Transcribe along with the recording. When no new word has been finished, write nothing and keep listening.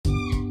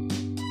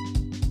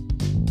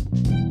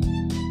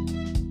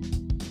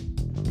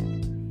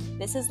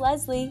This is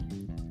Leslie.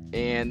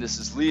 And this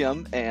is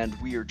Liam, and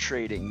we are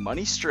trading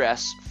money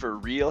stress for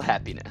real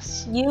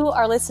happiness. You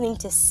are listening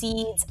to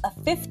Seeds, a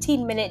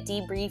 15-minute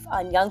debrief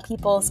on young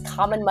people's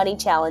common money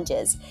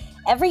challenges.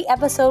 Every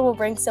episode will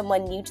bring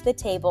someone new to the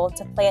table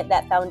to plant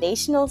that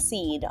foundational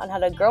seed on how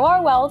to grow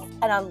our wealth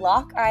and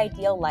unlock our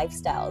ideal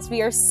lifestyles.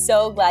 We are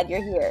so glad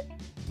you're here.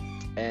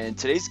 And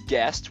today's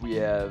guest, we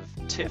have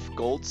Tiff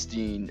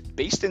Goldstein,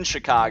 based in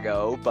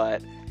Chicago,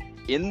 but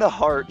in the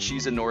heart,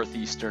 she's a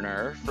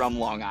Northeasterner from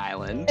Long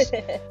Island.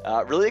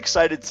 Really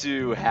excited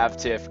to have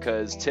Tiff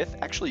because Tiff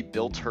actually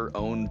built her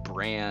own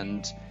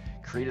brand,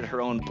 created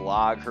her own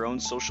blog, her own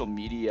social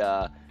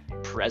media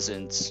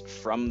presence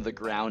from the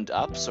ground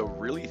up. So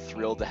really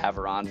thrilled to have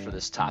her on for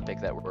this topic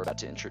that we're about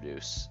to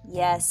introduce.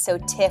 Yes, so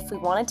Tiff, we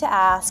wanted to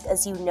ask,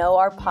 as you know,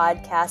 our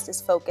podcast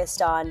is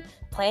focused on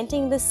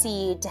planting the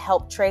seed to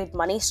help trade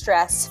money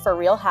stress for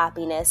real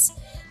happiness.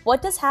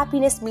 What does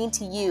happiness mean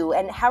to you,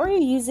 and how are you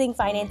using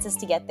finances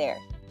to get there?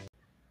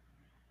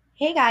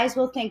 Hey guys,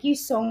 well, thank you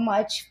so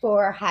much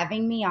for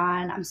having me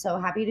on. I'm so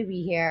happy to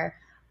be here.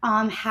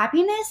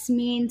 Happiness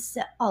means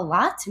a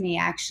lot to me,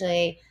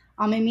 actually.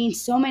 It means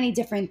so many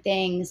different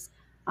things.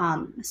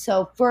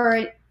 So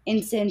for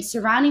instance,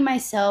 surrounding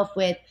myself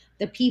with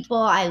the people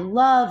I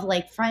love,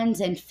 like friends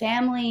and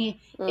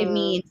family, it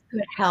means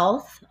good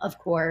health, of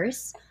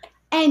course,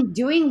 and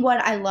doing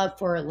what I love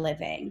for a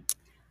living.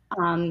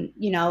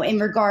 In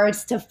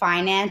regards to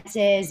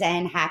finances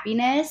and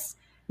happiness,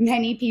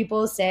 many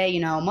people say,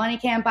 money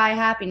can't buy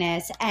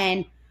happiness.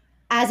 And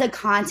as a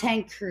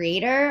content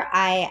creator,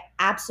 I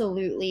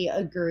absolutely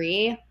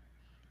agree.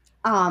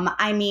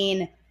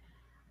 I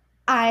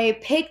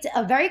picked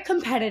a very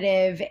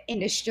competitive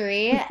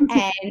industry and,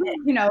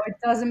 it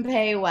doesn't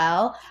pay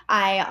well.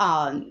 I'm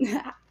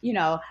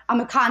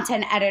a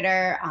content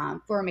editor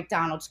for a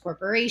McDonald's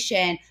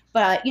corporation,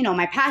 but,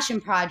 my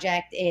passion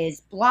project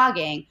is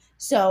blogging.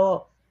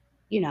 So,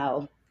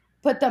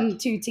 put them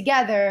two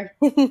together,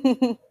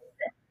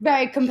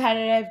 very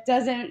competitive,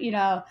 doesn't,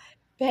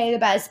 pay the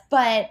best.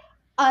 But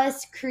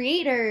us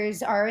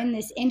creators are in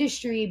this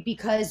industry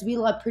because we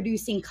love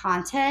producing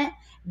content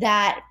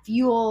that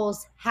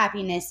fuels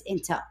happiness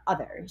into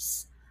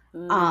others.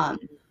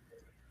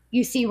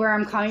 You see where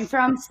I'm coming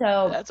from?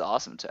 So that's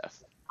awesome,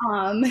 Tiff.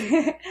 But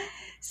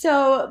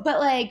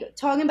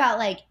talking about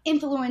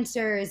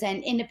influencers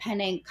and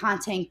independent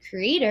content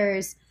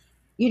creators,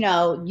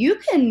 you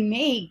can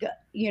make,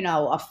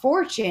 a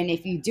fortune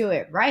if you do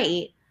it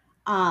right.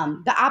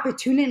 The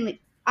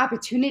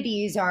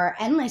opportunities are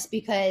endless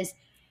because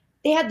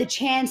they have the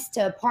chance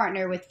to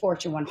partner with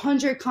Fortune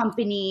 100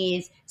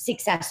 companies,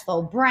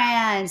 successful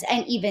brands,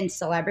 and even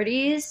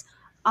celebrities,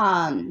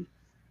 on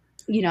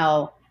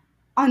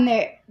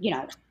their,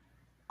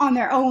 on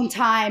their own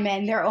time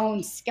and their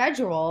own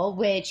schedule,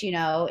 which,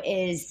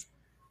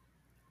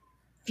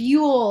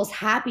 fuels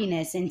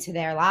happiness into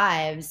their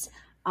lives.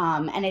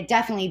 And it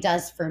definitely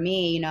does for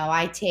me.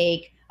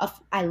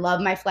 I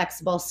love my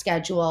flexible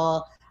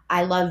schedule.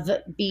 I love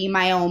being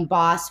my own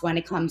boss when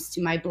it comes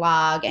to my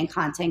blog and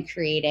content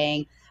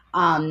creating.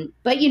 But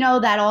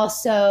that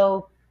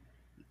also,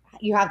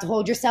 you have to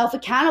hold yourself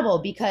accountable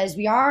because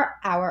we are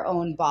our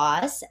own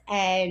boss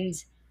and,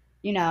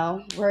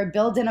 we're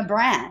building a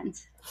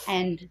brand.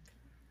 And,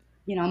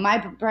 my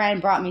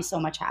brand brought me so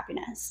much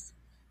happiness.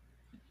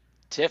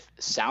 Tiff,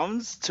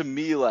 sounds to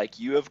me like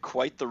you have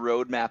quite the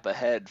roadmap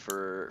ahead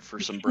for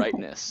some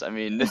brightness. I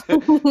mean,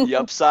 the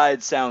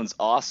upside sounds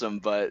awesome,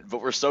 but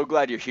we're so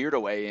glad you're here to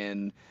weigh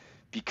in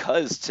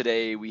because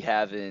today we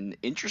have an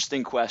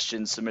interesting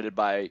question submitted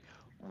by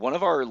one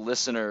of our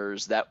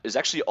listeners that is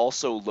actually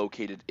also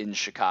located in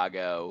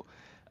Chicago.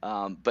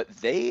 But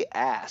they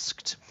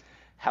asked,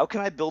 how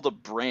can I build a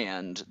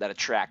brand that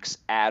attracts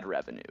ad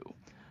revenue?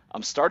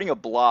 I'm starting a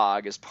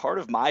blog as part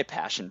of my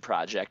passion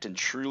project and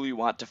truly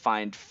want to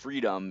find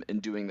freedom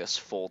in doing this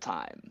full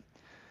time.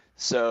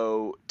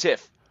 So,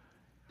 Tiff,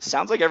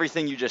 sounds like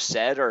everything you just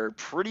said are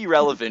pretty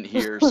relevant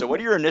here. So what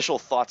are your initial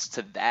thoughts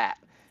to that?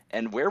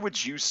 And where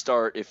would you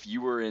start if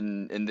you were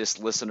in this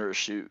listener's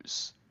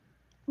shoes?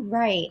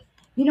 Right.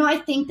 I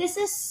think this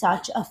is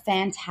such a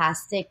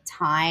fantastic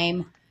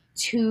time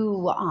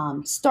to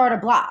start a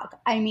blog.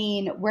 I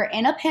mean, we're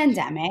in a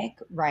pandemic,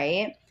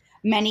 right?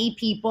 Many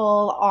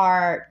people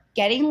are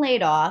getting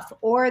laid off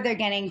or they're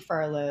getting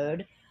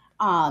furloughed.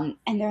 And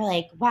they're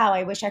like, wow,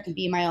 I wish I could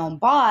be my own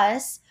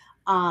boss.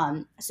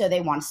 So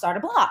they want to start a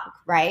blog,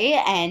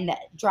 right? And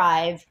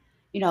drive,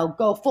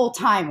 go full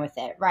time with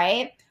it,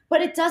 right?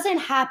 But it doesn't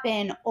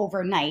happen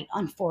overnight,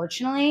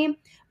 unfortunately,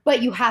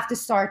 but you have to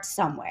start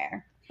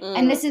somewhere.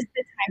 And this is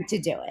the time to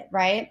do it,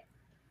 right?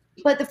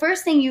 But the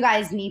first thing you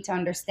guys need to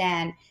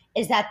understand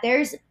is that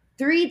there's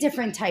 3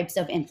 different types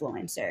of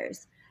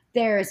influencers.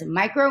 There's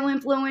micro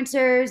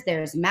influencers,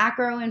 there's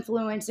macro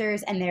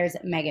influencers, and there's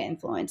mega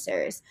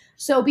influencers.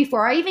 So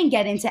before I even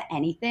get into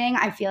anything,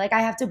 I feel like I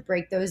have to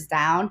break those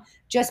down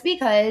just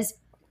because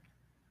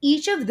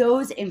each of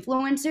those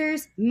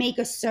influencers make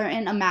a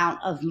certain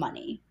amount of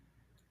money.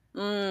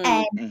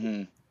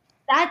 And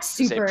That's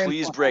To say, super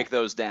please important. break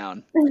those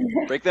down.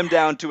 Break them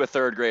down to a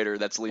third grader.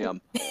 That's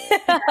Liam.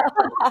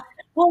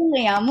 Well,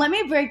 Liam, let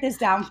me break this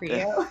down for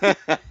you.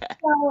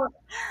 So,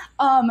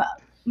 um,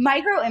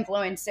 micro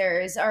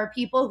influencers are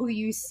people who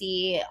you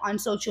see on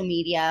social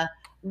media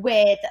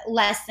with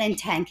less than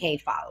 10K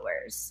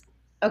followers.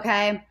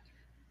 Okay.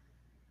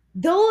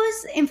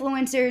 Those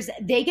influencers,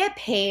 they get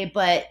paid,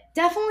 but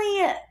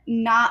definitely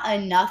not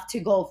enough to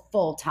go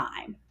full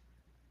time.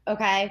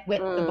 Okay. With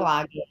the Mm.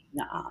 blogging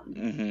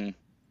hmm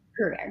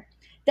career.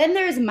 Then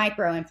there's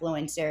micro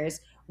influencers,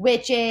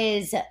 which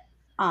is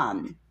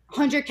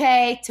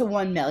 100K to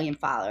 1 million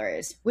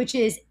followers, which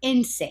is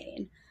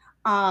insane.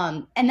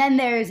 And then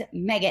there's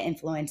mega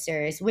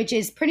influencers, which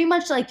is pretty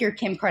much like your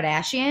Kim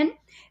Kardashian.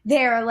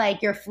 They're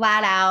like your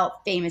flat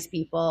out famous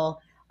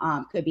people,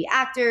 could be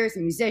actors,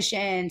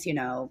 musicians,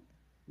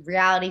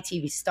 reality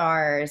TV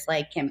stars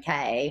like Kim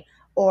K,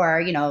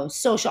 or,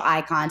 social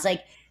icons.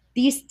 Like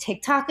these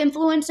TikTok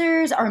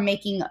influencers are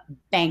making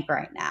bank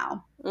right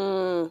now.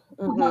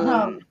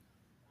 Mm-hmm.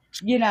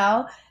 You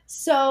know,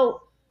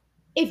 so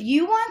if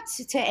you want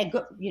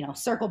to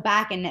circle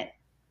back and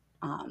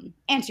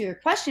answer your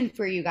question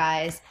for you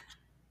guys,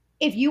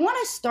 if you want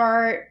to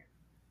start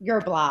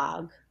your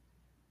blog,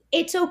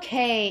 it's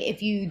okay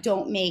if you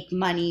don't make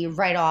money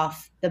right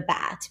off the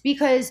bat,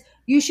 because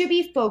you should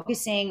be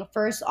focusing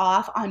first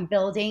off on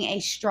building a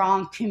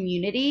strong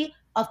community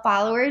of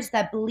followers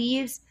that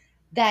believes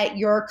that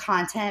your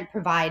content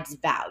provides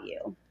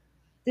value.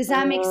 Does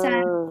that make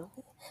sense?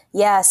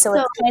 Yeah, so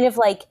So it's kind of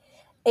like,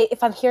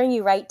 if I'm hearing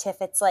you right, Tiff,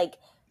 it's like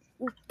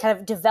kind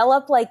of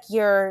develop like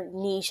your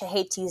niche. I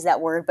hate to use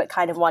that word, but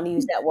kind of want to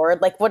use that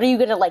word. Like, what are you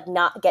going to like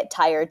not get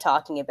tired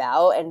talking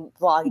about and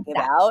blogging exactly.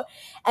 about?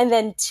 And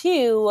then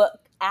two,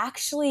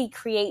 actually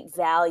create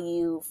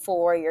value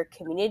for your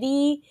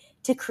community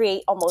to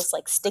create almost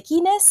like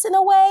stickiness in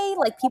a way,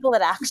 like people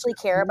that actually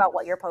care about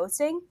what you're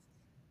posting.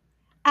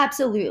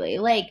 Absolutely.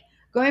 Like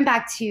going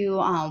back to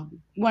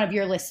one of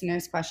your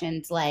listeners'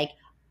 questions, like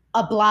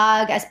a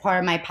blog as part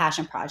of my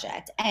passion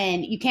project.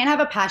 And you can't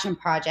have a passion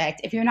project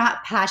if you're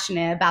not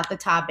passionate about the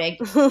topic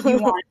you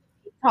want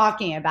to be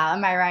talking about.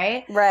 Am I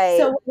right? Right.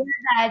 So whether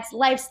that's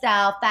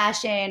lifestyle,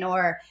 fashion,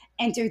 or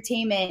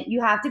entertainment,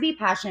 you have to be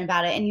passionate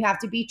about it and you have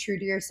to be true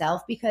to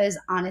yourself, because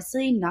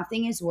honestly,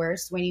 nothing is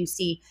worse when you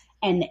see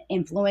an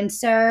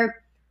influencer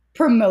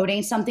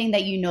promoting something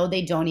that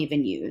they don't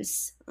even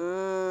use.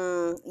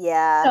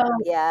 Yeah. So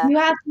Yeah. you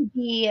have to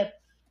be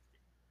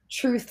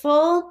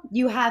truthful.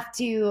 You have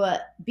to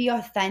be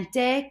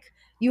authentic.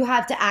 You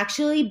have to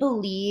actually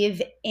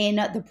believe in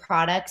the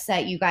products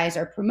that you guys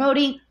are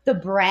promoting, the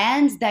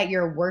brands that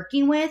you're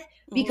working with.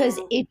 Because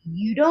Mhm. if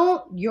you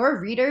don't, your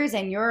readers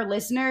and your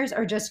listeners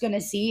are just going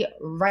to see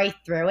right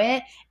through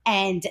it.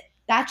 And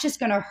that's just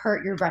going to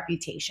hurt your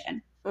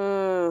reputation.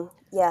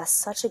 Yes,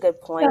 such a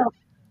good point.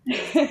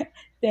 So,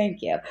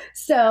 thank you.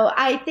 So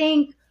I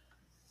think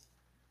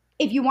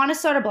if you want to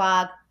start a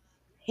blog,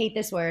 hate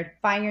this word,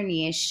 find your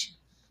niche.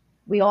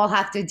 We all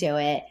have to do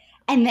it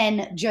and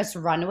then just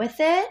run with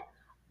it.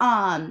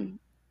 Um,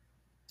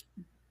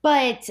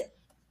 but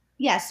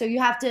yeah, so you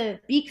have to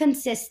be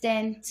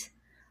consistent,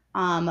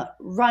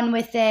 run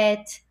with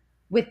it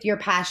with your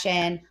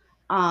passion.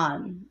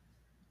 Um,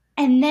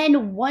 and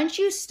then once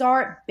you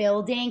start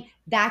building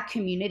that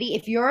community,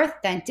 if you're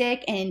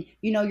authentic and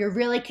you're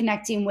really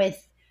connecting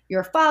with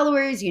your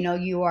followers,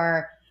 you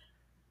are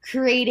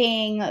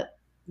creating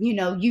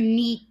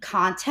unique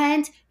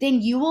content,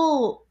 then you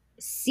will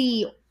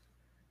see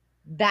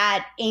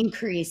that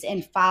increase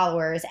in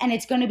followers, and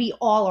it's going to be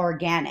all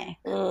organic.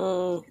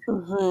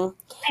 Mm-hmm.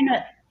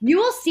 And you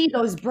will see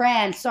those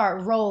brands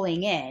start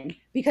rolling in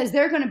because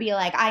they're going to be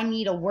like, I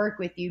need to work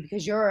with you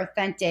because you're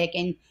authentic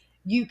and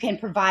you can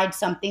provide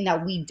something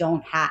that we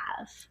don't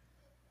have.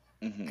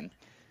 hmm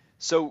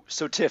So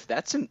Tiff,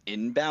 that's an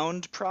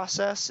inbound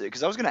process.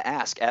 Because I was going to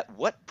ask, at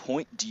what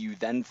point do you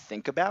then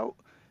think about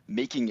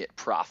making it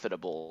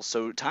profitable?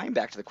 So tying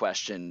back to the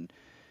question,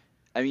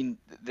 I mean,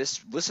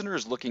 this listener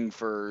is looking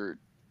for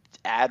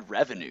ad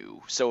revenue.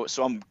 So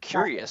I'm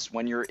curious,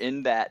 when you're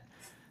in that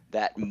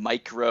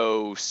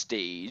micro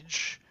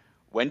stage,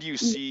 when do you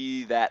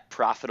see that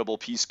profitable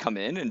piece come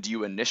in, and do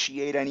you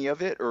initiate any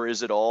of it, or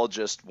is it all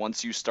just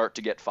once you start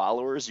to get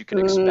followers, you can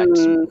expect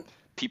some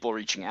people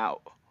reaching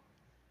out?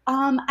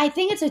 I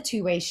think it's a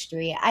two-way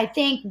street. I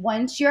think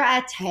once you're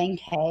at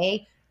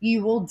 10K,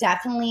 you will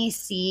definitely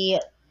see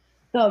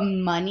the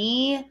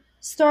money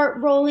start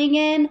rolling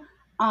in.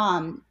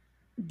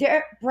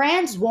 Their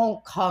brands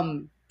won't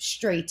come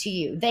straight to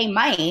you. They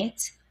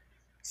might,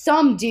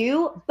 some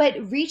do,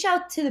 but reach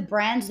out to the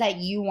brands that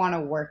you want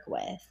to work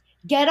with.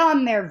 Get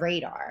on their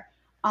radar.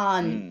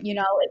 Mm,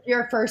 If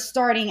you're first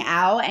starting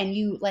out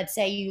and let's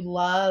say you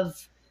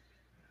love,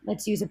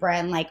 let's use a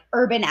brand like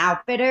Urban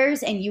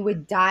Outfitters, and you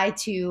would die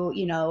to,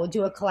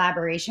 do a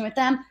collaboration with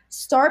them,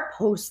 start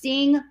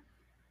posting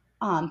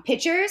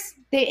pictures.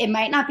 It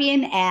might not be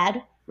an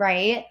ad,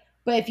 right?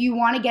 But if you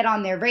want to get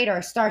on their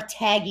radar, start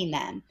tagging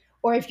them.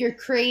 Or if you're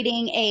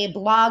creating a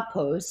blog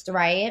post,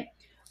 right?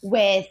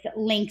 with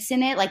links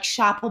in it, like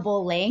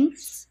shoppable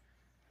links.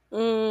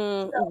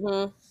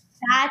 Mm-hmm.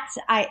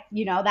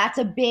 That's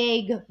a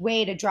big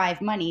way to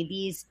drive money.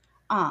 These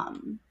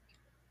um,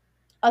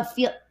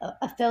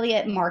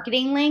 affiliate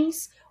marketing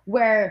links,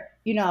 where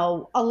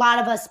a lot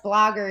of us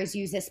bloggers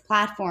use this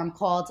platform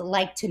called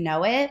Like to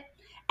Know It,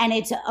 and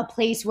it's a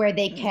place where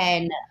they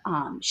can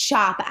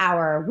shop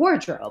our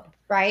wardrobe,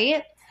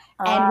 right?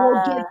 And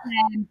we'll give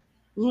them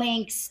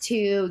links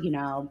to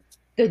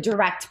the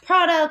direct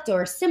product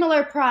or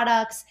similar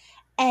products,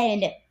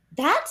 and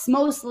that's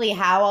mostly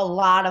how a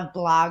lot of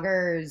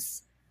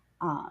bloggers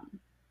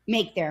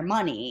make their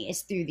money,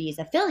 is through these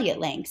affiliate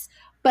links.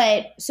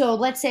 But so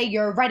let's say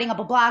you're writing up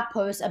a blog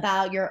post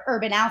about your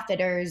Urban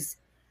Outfitters,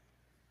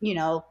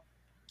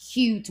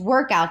 cute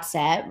workout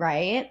set,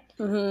 right?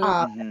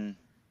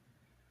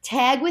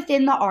 Tag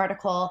within the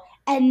article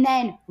and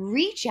then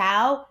reach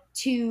out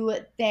to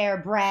their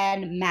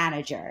brand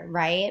manager,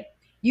 right?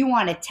 You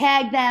want to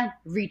tag them,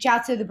 reach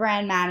out to the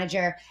brand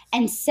manager,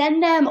 and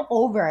send them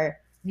over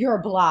your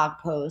blog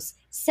post,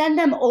 send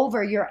them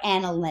over your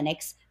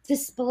analytics,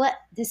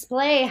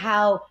 display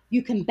how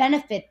you can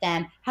benefit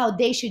them, how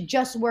they should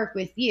just work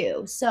with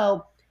you.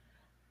 So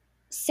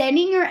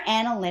sending your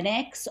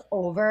analytics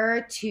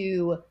over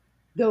to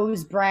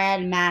those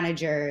brand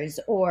managers,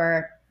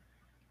 or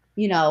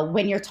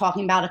when you're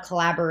talking about a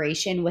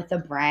collaboration with a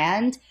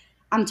brand,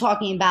 I'm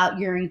talking about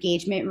your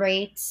engagement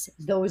rates.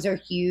 Those are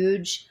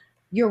huge.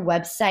 Your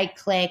website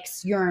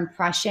clicks, your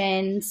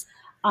impressions,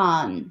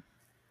 how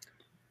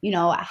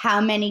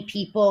many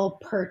people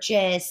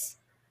purchase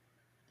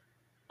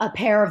a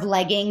pair of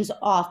leggings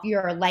off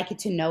your Like It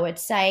to Know It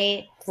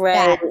site.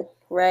 Right.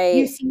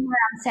 You see what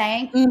I'm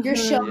saying? You're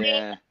showing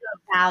your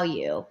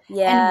value.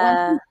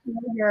 Yeah. And once you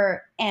know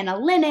your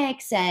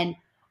analytics and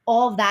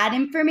all of that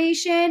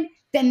information,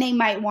 then they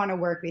might want to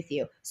work with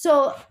you.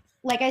 So,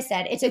 like I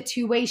said, it's a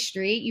two-way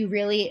street.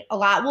 A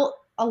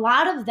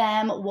lot of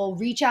them will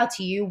reach out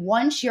to you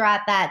once you're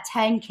at that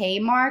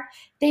 10K mark.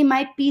 They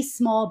might be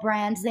small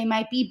brands, they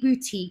might be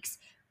boutiques,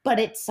 but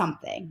it's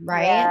something,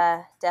 right?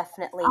 Yeah,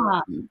 definitely.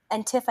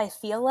 And Tiff, I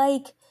feel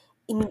like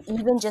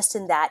even just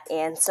in that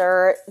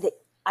answer,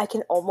 I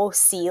can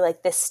almost see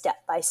like this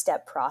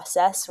step-by-step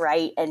process,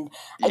 right? And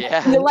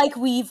I feel like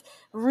we've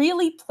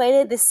really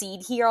planted the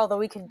seed here, although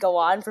we could go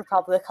on for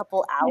probably a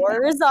couple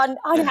hours on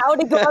how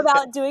to go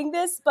about doing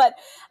this. But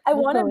I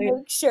want to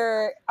make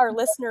sure our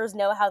listeners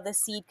know how the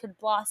seed could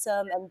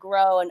blossom and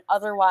grow and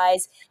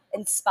otherwise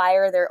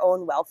inspire their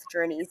own wealth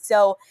journey.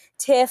 So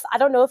Tiff, I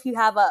don't know if you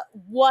have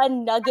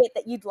one nugget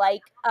that you'd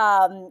like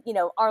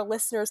our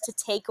listeners to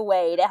take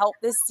away to help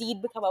this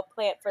seed become a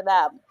plant for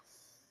them.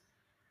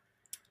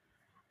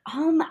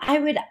 I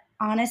would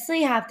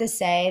honestly have to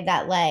say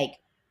that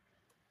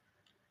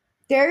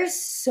there's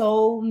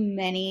so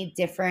many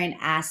different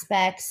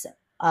aspects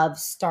of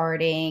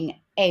starting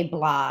a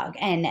blog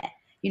and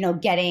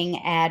getting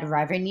ad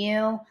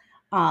revenue.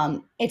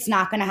 It's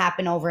not going to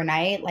happen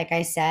overnight. Like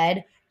I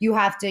said, you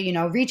have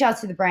to reach out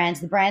to the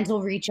brands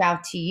will reach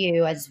out to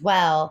you as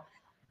well,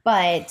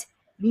 but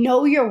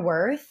know your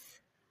worth,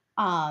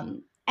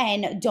 and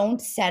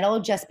don't settle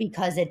just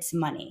because it's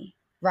money,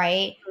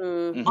 right?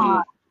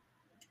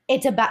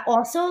 It's about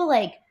also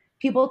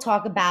people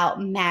talk about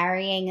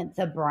marrying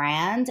the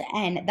brand,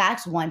 and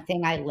that's one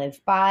thing I live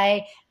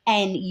by.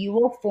 And you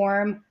will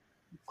form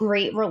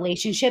great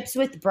relationships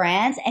with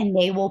brands and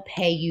they will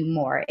pay you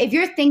more. If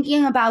you're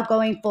thinking about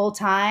going full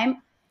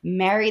time,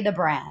 marry the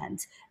brand,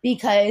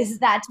 because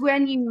that's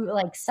when you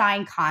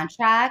sign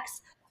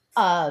contracts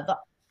of,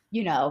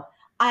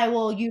 I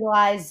will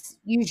use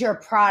your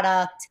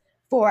product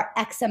for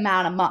X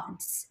amount of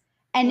months.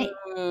 And if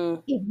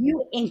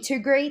you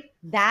integrate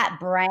that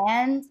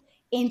brand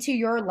into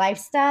your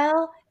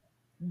lifestyle,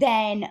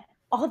 then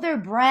other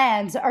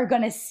brands are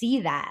going to see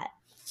that.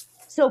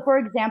 So, for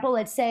example,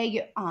 let's say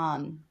you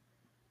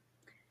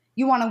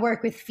want to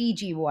work with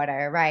Fiji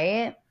water,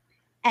 right?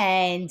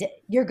 And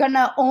you're going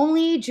to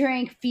only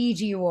drink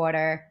Fiji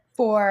water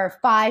for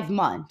 5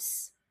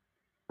 months.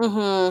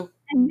 And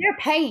they're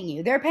paying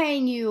you. They're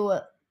paying you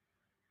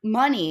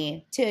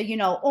money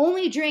to,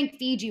 only drink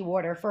Fiji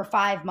water for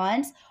 5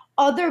 months.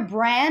 Other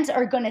brands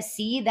are going to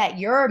see that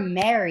you're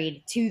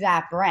married to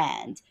that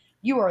brand.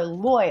 You are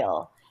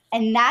loyal.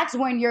 And that's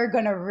when you're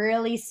going to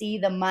really see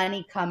the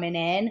money coming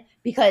in,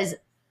 because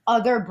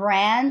other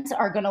brands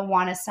are going to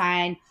want to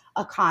sign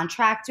a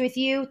contract with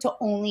you to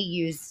only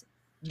use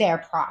their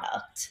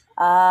product.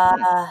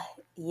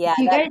 Yeah,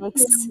 that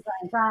makes sense.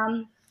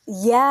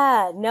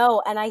 Yeah,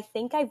 no, and I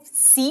think I've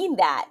seen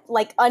that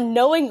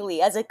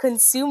unknowingly as a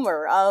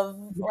consumer of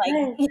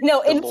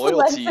the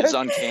loyalty is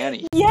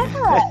uncanny.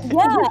 Yeah.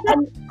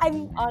 And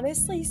I'm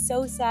honestly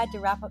so sad to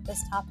wrap up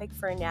this topic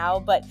for now,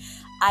 but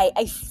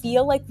I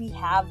feel like we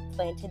have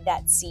planted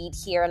that seed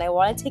here, and I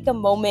want to take a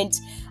moment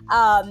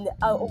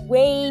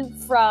away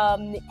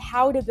from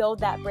how to build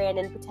that brand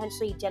and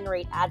potentially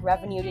generate ad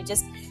revenue to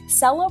just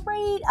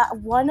celebrate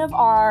one of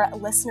our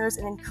listeners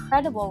an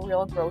incredible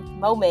real growth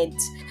moment.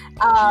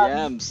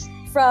 Gems.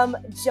 from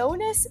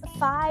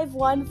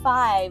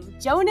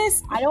Jonas515.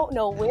 Jonas, I don't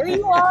know where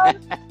you are,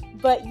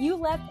 but you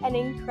left an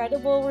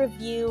incredible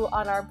review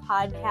on our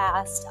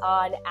podcast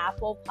on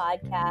Apple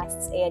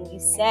Podcasts, and you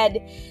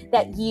said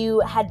that you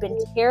had been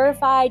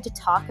terrified to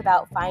talk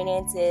about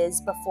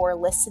finances before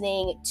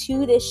listening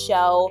to this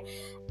show.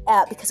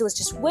 Because it was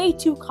just way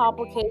too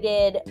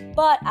complicated.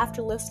 But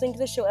after listening to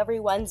the show every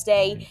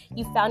Wednesday,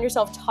 you found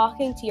yourself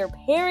talking to your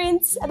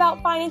parents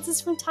about finances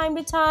from time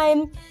to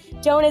time.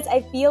 Jonas,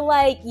 I feel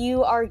like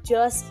you are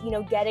just,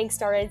 getting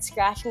started,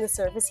 scratching the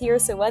surface here.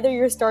 So whether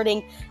you're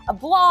starting a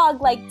blog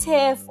like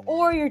Tiff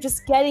or you're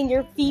just getting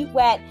your feet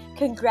wet,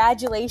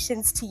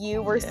 congratulations to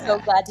you. We're so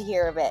glad to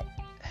hear of it.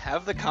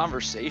 Have the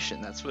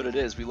conversation. That's what it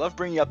is. We love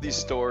bringing up these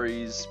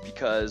stories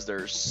because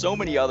there's so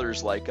many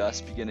others like us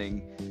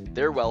beginning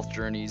their wealth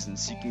journeys and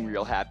seeking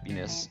real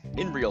happiness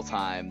in real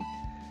time.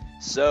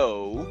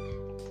 So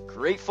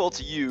grateful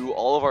to you,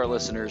 all of our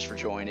listeners, for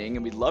joining,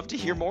 and we'd love to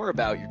hear more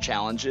about your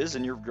challenges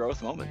and your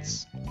growth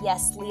moments.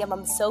 Yes, Liam,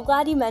 I'm so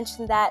glad you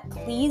mentioned that.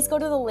 Please go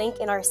to the link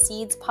in our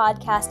Seeds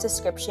podcast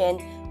description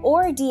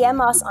or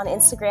DM us on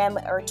Instagram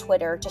or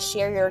Twitter to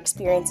share your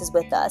experiences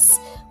with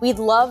us. We'd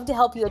love to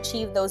help you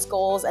achieve those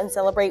goals and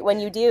celebrate when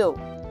you do.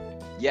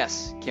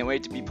 Yes, can't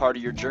wait to be part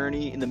of your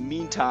journey. In the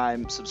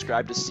meantime,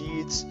 subscribe to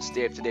Seeds,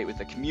 stay up to date with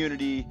the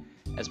community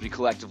as we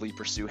collectively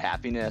pursue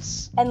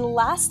happiness. And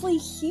lastly,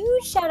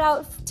 huge shout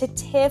out to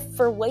Tiff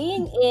for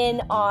weighing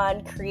in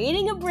on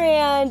creating a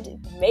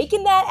brand,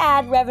 making that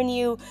ad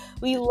revenue.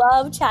 We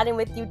love chatting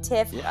with you,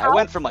 Tiff. Yeah, I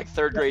went from like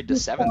 3rd grade to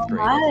 7th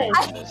grade. I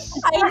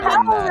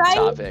know, right?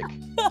 Topic.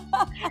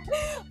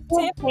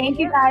 Tiff, thank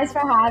you guys for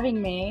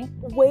having me.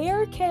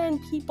 Where can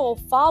people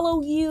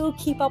follow you,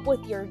 keep up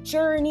with your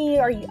journey?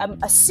 I'm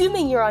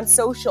assuming you're on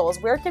socials.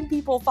 Where can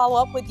people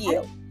follow up with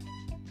you?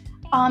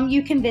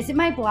 You can visit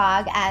my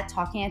blog at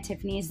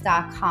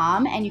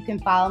talkingattiffany's.com, and you can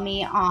follow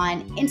me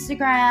on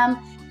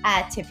Instagram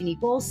at Tiffany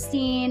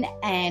Goldstein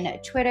and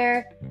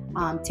Twitter,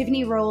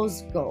 Tiffany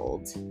Rose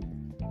Gold.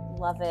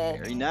 Love it.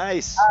 Very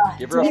nice.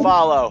 Give her a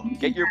follow.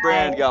 Get your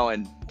brand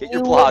going. Get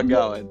your blog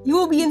going. You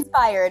will be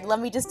inspired.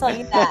 Let me just tell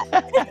you that.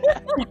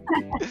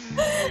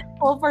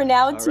 Well, for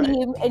now,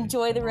 team,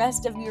 enjoy the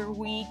rest of your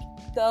week.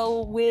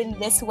 Go win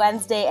this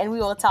Wednesday, and we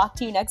will talk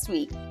to you next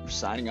week. We're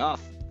signing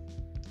off.